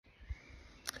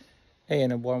Hey,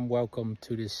 and a warm welcome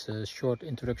to this short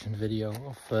introduction video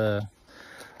of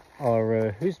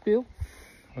our huisspiel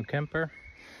or camper.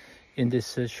 In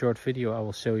this short video I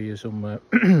will show you some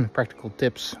practical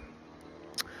tips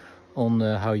on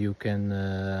how you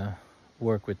can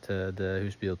work with the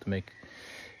huisspiel to make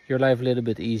your life a little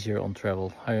bit easier on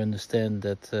travel. I understand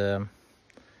that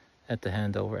at the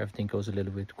handover everything goes a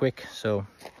little bit quick, so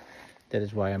that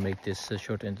is why I make this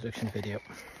short introduction video.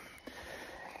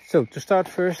 So to start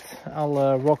first,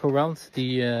 I'll walk around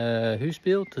the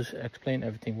huisspiel to explain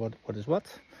everything what is what,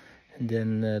 and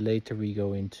then later we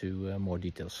go into more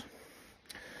details.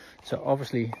 So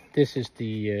obviously this is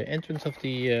the entrance of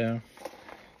the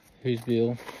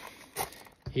huisspiel.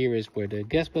 Here is where the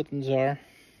gas buttons are.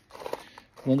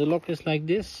 When the lock is like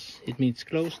this, it means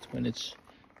closed. When it's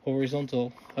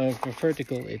horizontal or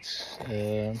vertical, it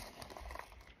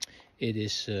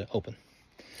is open.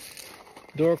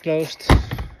 Door closed.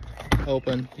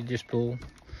 Open, you just pull.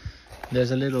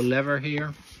 There's a little lever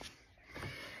here.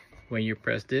 When you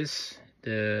press this,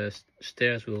 the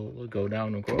stairs will go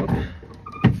down or go up.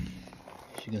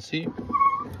 As you can see,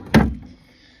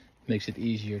 makes it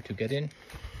easier to get in.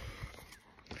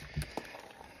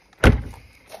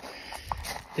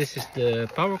 This is the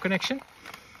power connection.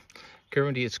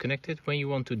 Currently it's connected. When you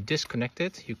want to disconnect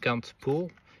it, you can't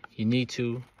pull. You need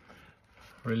to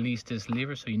release this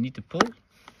lever, so you need to pull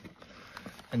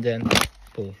and then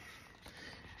pull.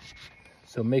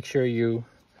 So make sure you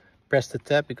press the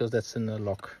tab, because that's in the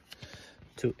lock.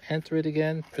 To enter it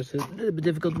again, press it. A little bit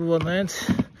difficult with one hand.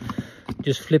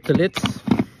 Just flip the lid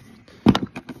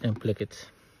and click it,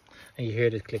 and you hear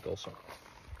it click also.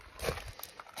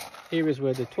 Here is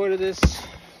where the toilet is.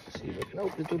 See if I can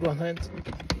open it with one hand.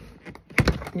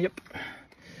 Yep.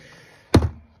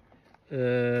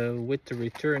 With the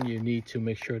return, you need to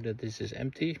make sure that this is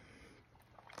empty.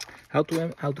 How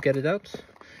to get it out?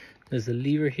 There's a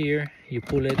lever here. You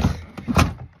pull it,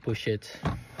 push it,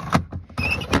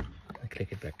 and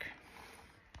click it back,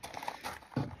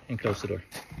 and close the door.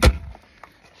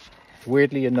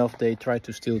 Weirdly enough, they try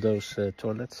to steal those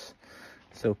toilets,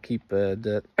 so keep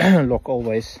the lock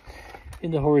always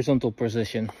in the horizontal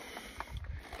position.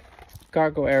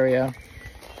 Cargo area.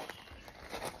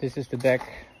 This is the back.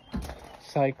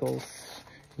 Cycles.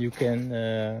 You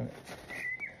can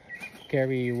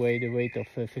carry away the weight of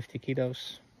 50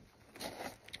 kilos.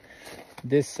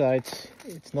 This side,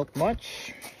 it's not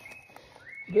much,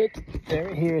 but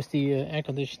here is the air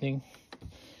conditioning,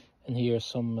 and here are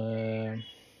some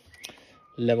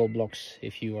level blocks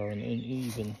if you are in an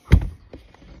uneven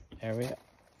area.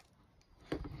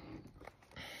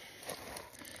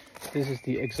 This is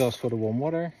the exhaust for the warm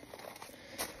water,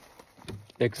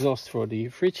 exhaust for the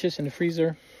fridges and the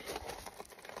freezer.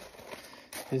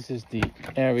 This is the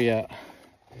area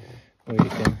where you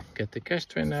can get the cash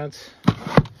train out.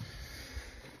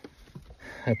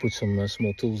 I put some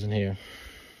small tools in here.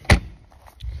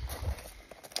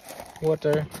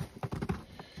 Water.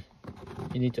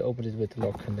 You need to open it with the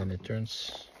lock and then it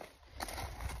turns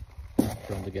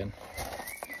around again.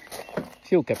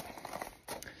 Fuel cap.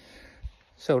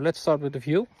 So let's start with the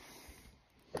fuel.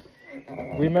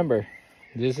 Remember,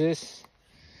 this is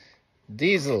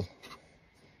diesel.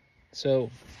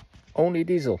 So only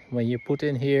diesel. When you put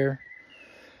in here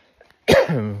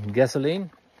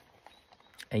gasoline,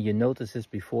 and you notice this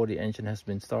before the engine has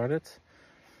been started,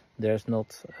 there's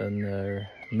not a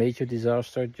major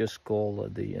disaster. Just call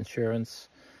the insurance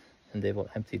and they will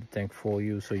empty the tank for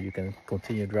you, so you can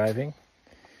continue driving.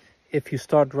 If you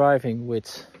start driving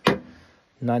with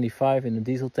 95 in the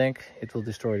diesel tank, it will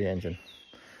destroy the engine.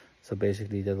 So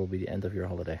basically that will be the end of your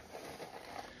holiday.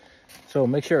 So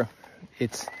make sure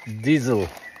it's diesel,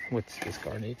 what this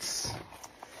car needs.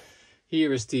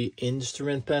 Here is the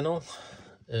instrument panel.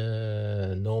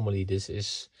 Normally this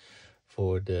is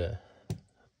for the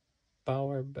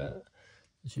power,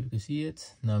 as you can see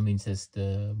it. Now means that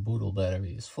the boodle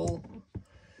battery is full.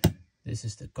 This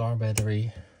is the car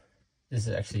battery. This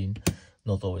is actually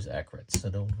not always accurate, so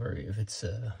don't worry if it's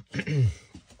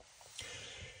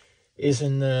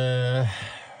isn't a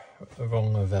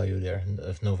wrong value there,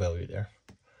 there's no value there.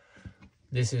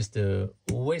 This is the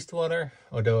wastewater,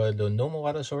 or the normal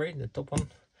water, sorry, the top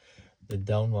one. The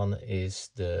down one is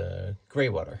the gray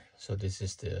water. So this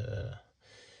is the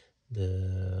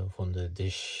from the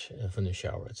dish, from the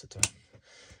shower, etc.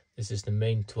 This is the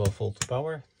main 12-volt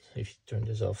power. If you turn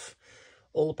this off,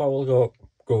 all the power will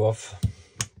go off.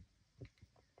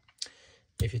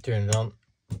 If you turn it on,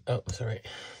 oh sorry,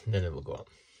 then it will go on.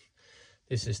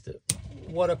 This is the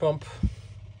water pump.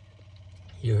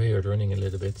 You hear it running a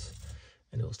little bit,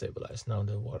 and it will stabilize. Now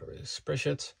the water is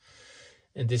pressured,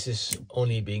 And this is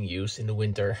only being used in the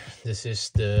winter. This is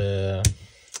the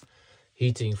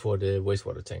heating for the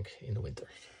wastewater tank in the winter.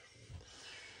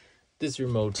 This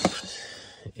remote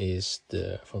is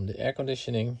from the air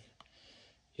conditioning.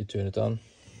 You turn it on.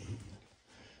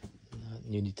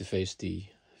 You need to face the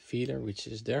feeder, which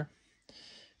is there.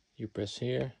 You press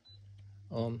here,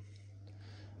 on.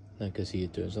 Now you can see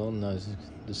it turns on. Now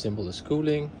the symbol is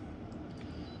cooling.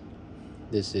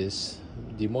 This is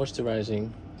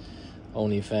demoisturizing,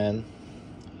 only fan,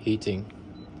 heating.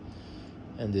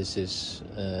 And this is,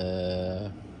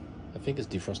 I think it's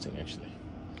defrosting actually.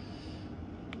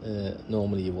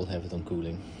 Normally you will have it on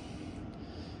cooling.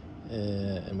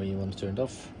 And when you want to turn it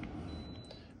off,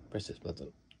 press this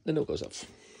button, then it goes off.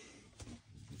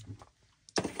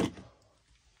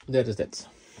 That is that.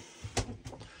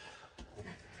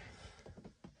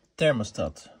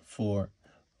 Thermostat for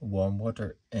warm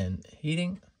water and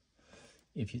heating.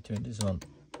 If you turn this on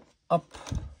up,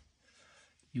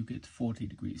 you get 40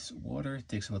 degrees water. It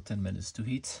takes about 10 minutes to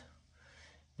heat.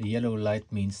 The yellow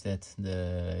light means that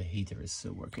the heater is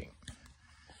working.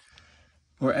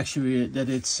 Or actually that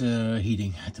it's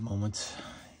heating at the moment.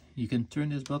 You can turn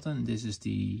this button. This is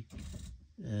the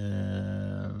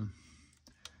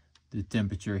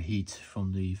temperature heat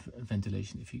from the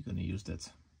ventilation if you're going to use that.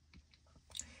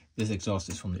 This exhaust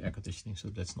is from the air conditioning, so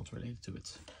that's not related to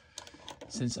it.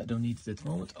 Since I don't need it at the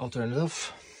moment, I'll turn it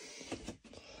off.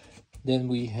 Then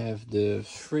we have the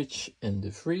fridge and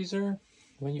the freezer.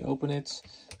 When you open it,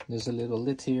 there's a little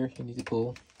lid here you need to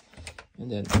pull, and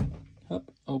then up,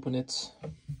 open it.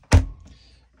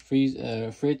 Fridge,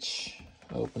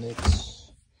 open it,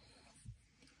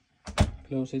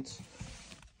 close it.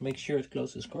 Make sure it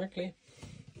closes correctly.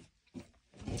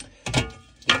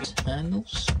 These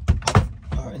handles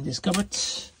are in this cupboard.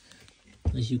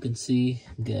 As you can see,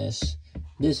 gas.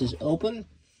 This is open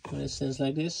when it stands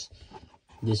like this.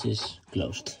 This is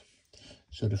closed.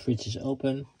 So the fridge is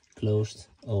open, closed,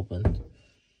 open,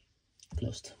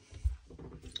 closed.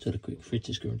 So the fridge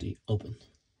is currently open.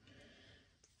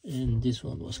 And this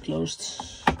one was closed.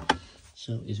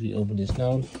 So as we open this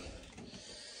now,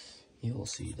 you will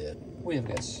see that we have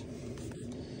gas.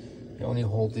 You only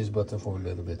hold this button for a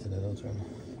little bit and then I'll turn.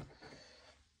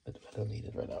 But I don't need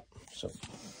it right now. So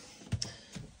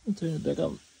I'll turn it back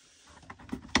on.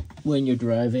 When you're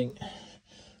driving,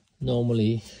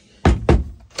 normally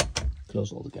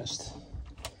close all the gas.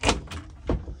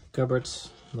 Cupboards,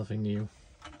 nothing new.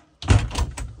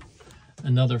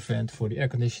 Another vent for the air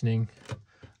conditioning.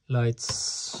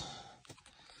 Lights.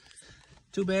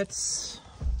 2 beds.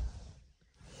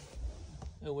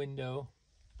 A window.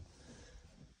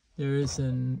 There is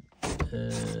an how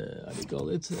do you call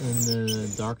it?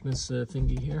 An darkness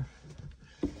thingy here.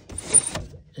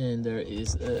 And there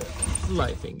is a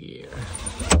light thingy here.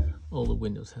 All the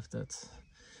windows have that.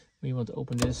 When you want to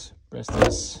open this, press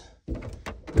this,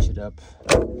 push it up,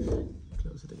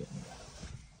 close it again.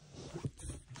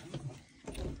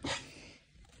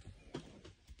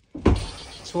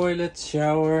 Toilet,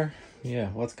 shower. Yeah,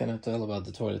 what can I tell about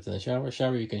the toilet and the shower?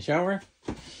 Shower, you can shower.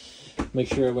 Make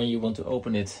sure when you want to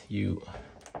open it, you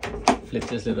flip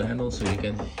this little handle so you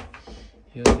can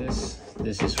use this.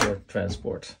 This is for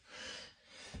transport.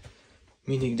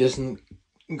 Meaning it doesn't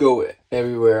go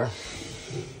everywhere.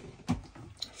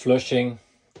 Flushing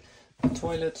the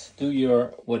toilet, do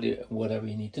your whatever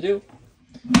you need to do.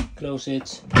 Close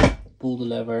it, pull the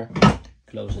lever,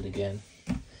 close it again.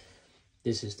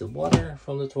 This is the water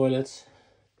from the toilet.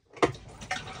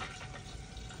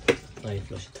 Now you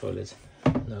flush the toilet.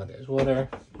 Now there's water.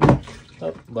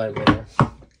 Up, by water,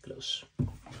 close.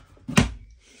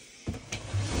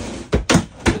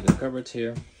 The cupboard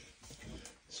here,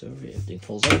 so everything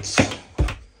falls out.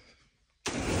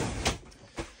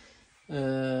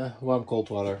 Warm cold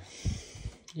water.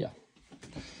 Yeah.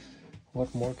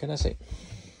 What more can I say?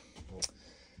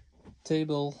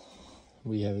 Table.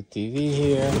 We have a TV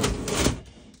here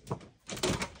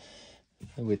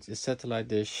with a satellite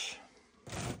dish.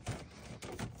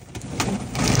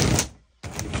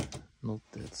 Not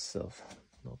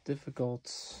difficult.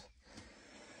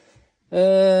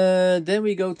 Then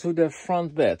we go to the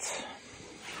front bed.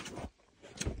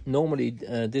 Normally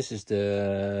this is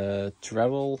the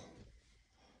travel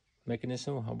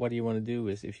mechanism. What you want to do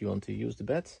is, if you want to use the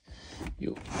bed,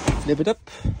 you flip it up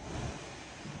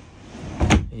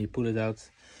and you pull it out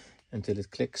until it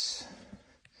clicks.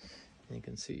 And you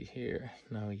can see here,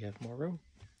 now you have more room.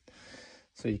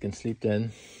 So you can sleep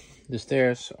then. The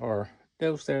stairs are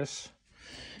those stairs.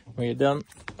 When you're done,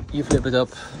 you flip it up.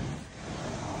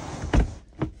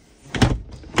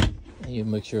 And you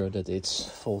make sure that it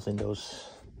falls in those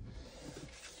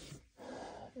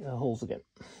holes again.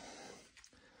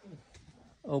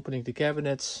 opening the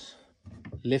cabinets,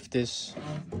 lift this,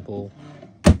 pull,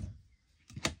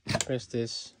 press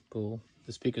this, pull.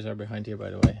 The speakers are behind here,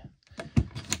 by the way.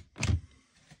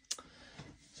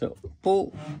 So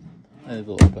pull and it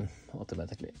will open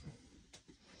automatically.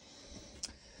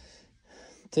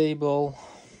 Table,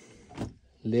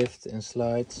 lift and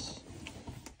slide.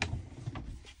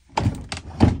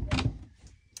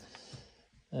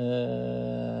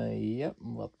 Yep,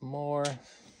 what more?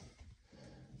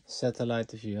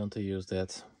 Satellite, if you want to use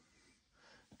that.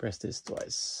 Press this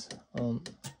twice on,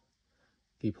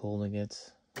 keep holding it.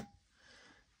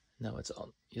 Now it's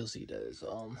on. You'll see that it's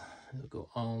on. It'll go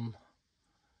on.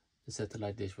 The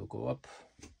satellite dish will go up.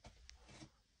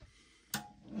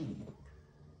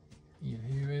 You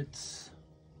hear it.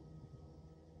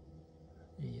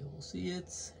 You'll see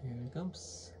it. Here it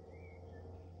comes.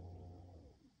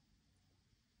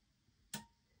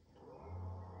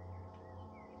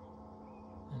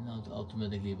 And now it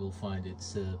automatically will find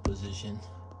its position.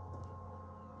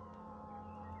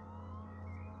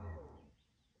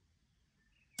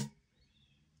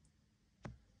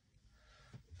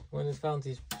 When it found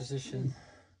its position,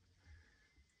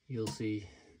 you'll see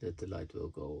that the light will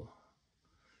go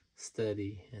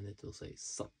steady and it will say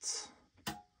SAT.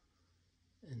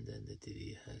 And then the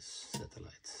TV has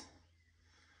satellite.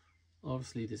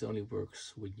 Obviously this only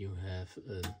works when you have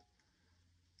a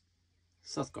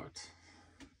SAT card,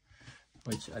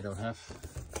 which I don't have,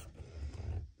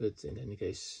 but in any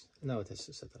case now it has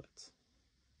a satellite.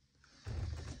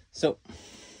 So,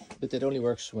 but it only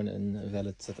works when a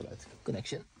valid satellite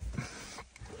connection.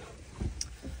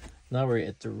 Now we're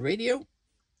at the radio.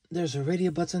 There's a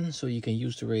radio button, so you can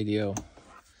use the radio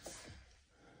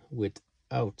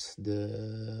without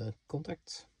the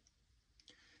contact.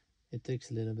 It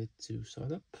takes a little bit to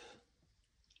start up,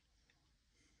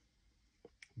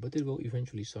 but it will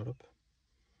eventually start up.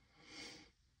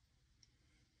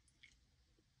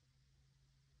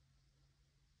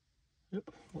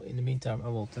 Yep. Well, in the meantime, I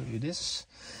will tell you this.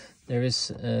 There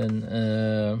is an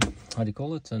how do you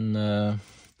call it?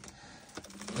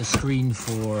 A screen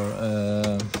for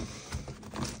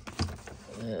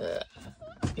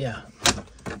yeah,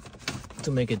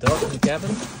 to make it dark in the cabin.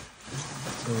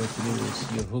 So what you do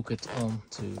is you hook it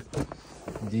onto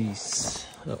these.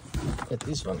 Oh, get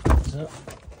this one. So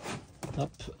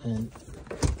up and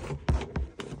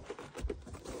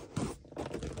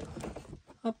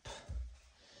up.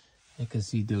 You can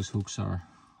see those hooks are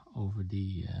over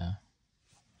the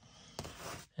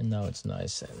and now it's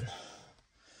nice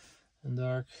and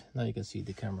dark. Now you can see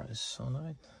the camera is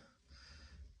online.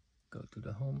 Go to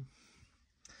the home,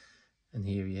 and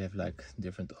here you have like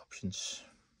different options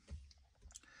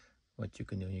what you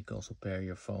can do. You can also pair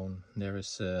your phone. There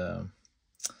is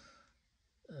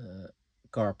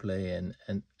CarPlay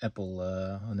and Apple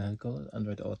how do you call it,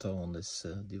 Android Auto on this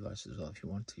device as well if you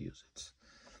want to use it.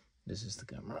 This is the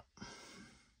camera,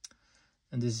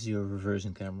 and this is your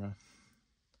reversing camera.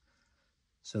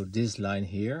 So this line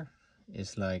here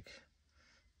is like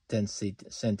 10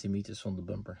 centimeters from the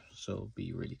bumper, so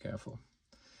be really careful.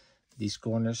 These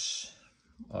corners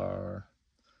are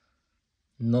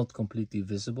not completely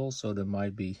visible, so there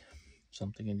might be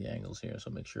something in the angles here, so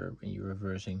make sure when you're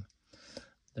reversing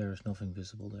there is nothing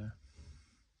visible there.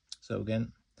 So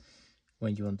again,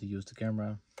 when you want to use the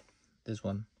camera, this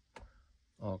one,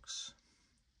 aux,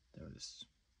 there it is.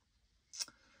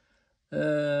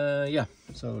 Yeah,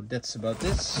 so that's about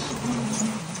this.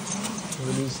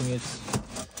 Releasing it,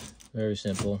 very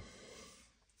simple.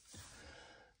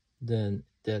 Then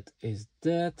that is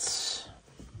that.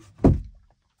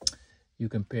 You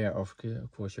can pair, of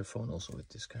course, your phone also with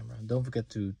this camera. Don't forget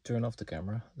to turn off the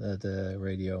camera, the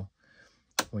radio,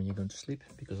 when you're going to sleep,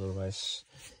 because otherwise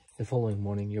the following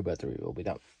morning your battery will be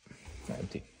down,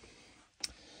 empty.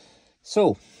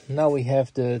 So now we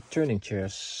have the turning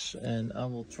chairs, and I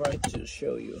will try to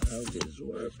show you how this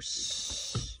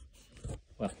works.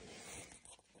 Well,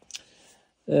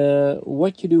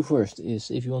 what you do first is,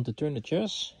 if you want to turn the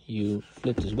chairs, you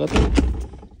flip this button,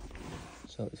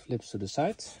 so it flips to the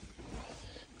side,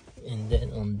 and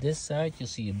then on this side you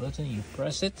see a button, you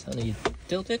press it and then you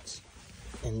tilt it,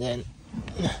 and then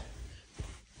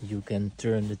you can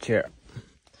turn the chair.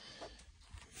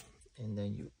 And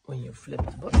then when you flip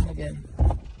the button again,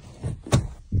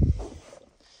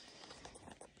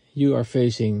 you are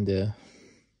facing the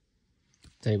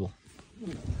table,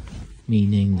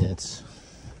 meaning that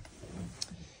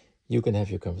you can have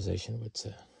your conversation with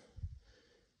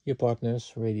your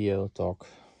partners, radio, talk,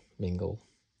 mingle,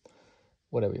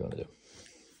 whatever you want to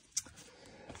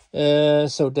do.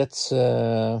 So that's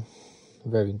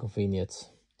very convenient,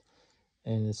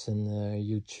 and it's a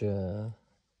huge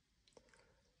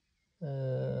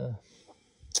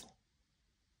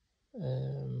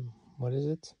what is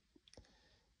it?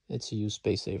 It's a huge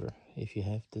space saver if you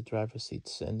have the driver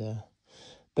seats and the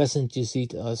passenger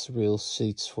seat as real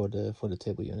seats for the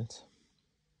table unit.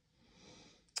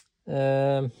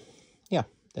 Yeah,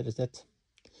 that is that.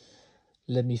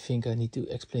 Let me think. I need to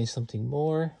explain something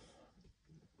more.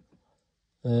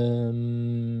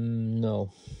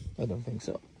 No, I don't think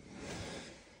so.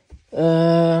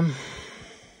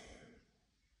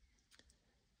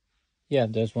 Yeah,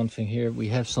 there's one thing here. We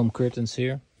have some curtains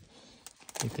here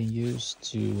you can use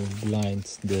to blind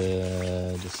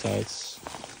the sides.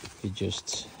 You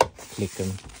just click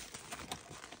them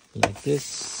like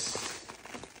this.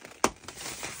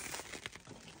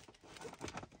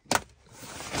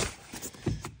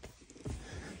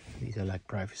 These are like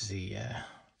privacy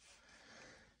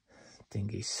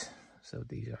thingies. So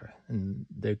these are, and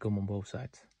they come on both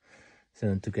sides. So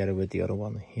then together with the other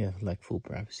one, you have like full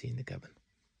privacy in the cabin.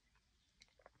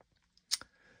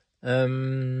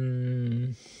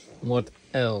 What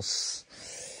else?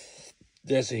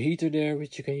 There's a heater there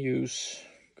which you can use.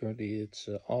 Currently it's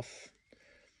off.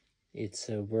 It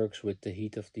works with the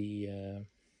heat of the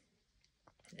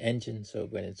engine, so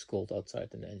when it's cold outside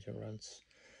and the engine runs,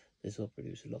 this will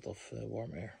produce a lot of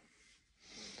warm air,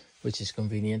 which is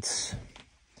convenient.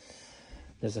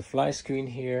 There's a fly screen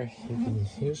here you can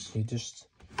use. You just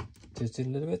twist it a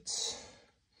little bit.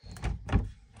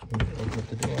 You open up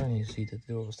the door and you see that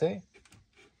the door will stay.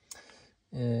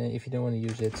 If you don't want to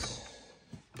use it,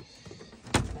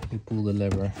 you pull the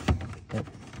lever up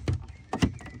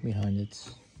behind it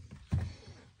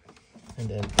and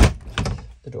then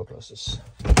the door closes.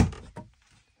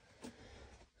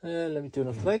 Let me turn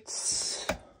off the lights.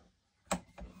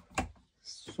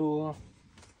 So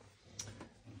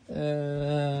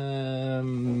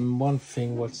one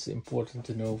thing what's important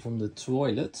to know from the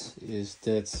toilet is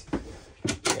that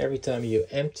every time you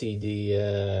empty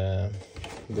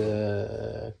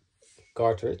the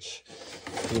cartridge,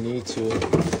 you need to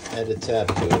add a tab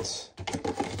to it.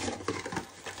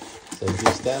 So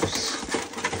these tabs,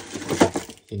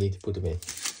 you need to put them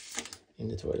in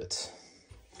the toilet.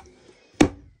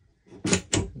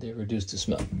 They reduce the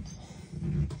smell.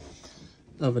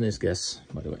 Oven is gas,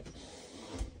 by the way.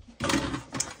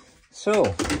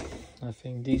 So I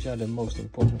think these are the most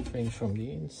important things from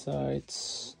the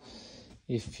insides.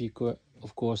 If you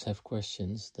of course have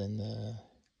questions, then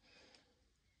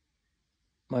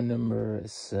my number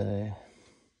is in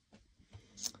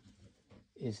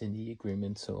the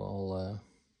agreement, so I'll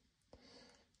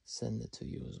send it to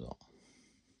you as well.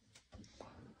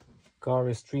 Car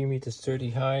is 3 meters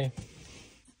 30 high.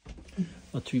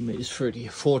 Not 3 meters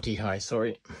 40 high,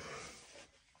 sorry.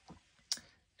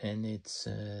 And it's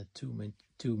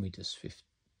 2 meters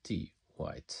 50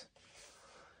 wide.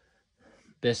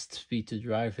 Best speed to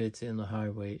drive it in the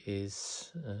highway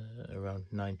is around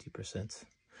 90%.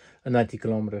 90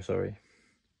 kilometers, sorry.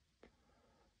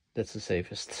 That's the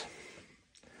safest.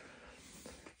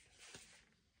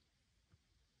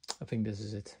 I think this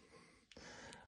is it.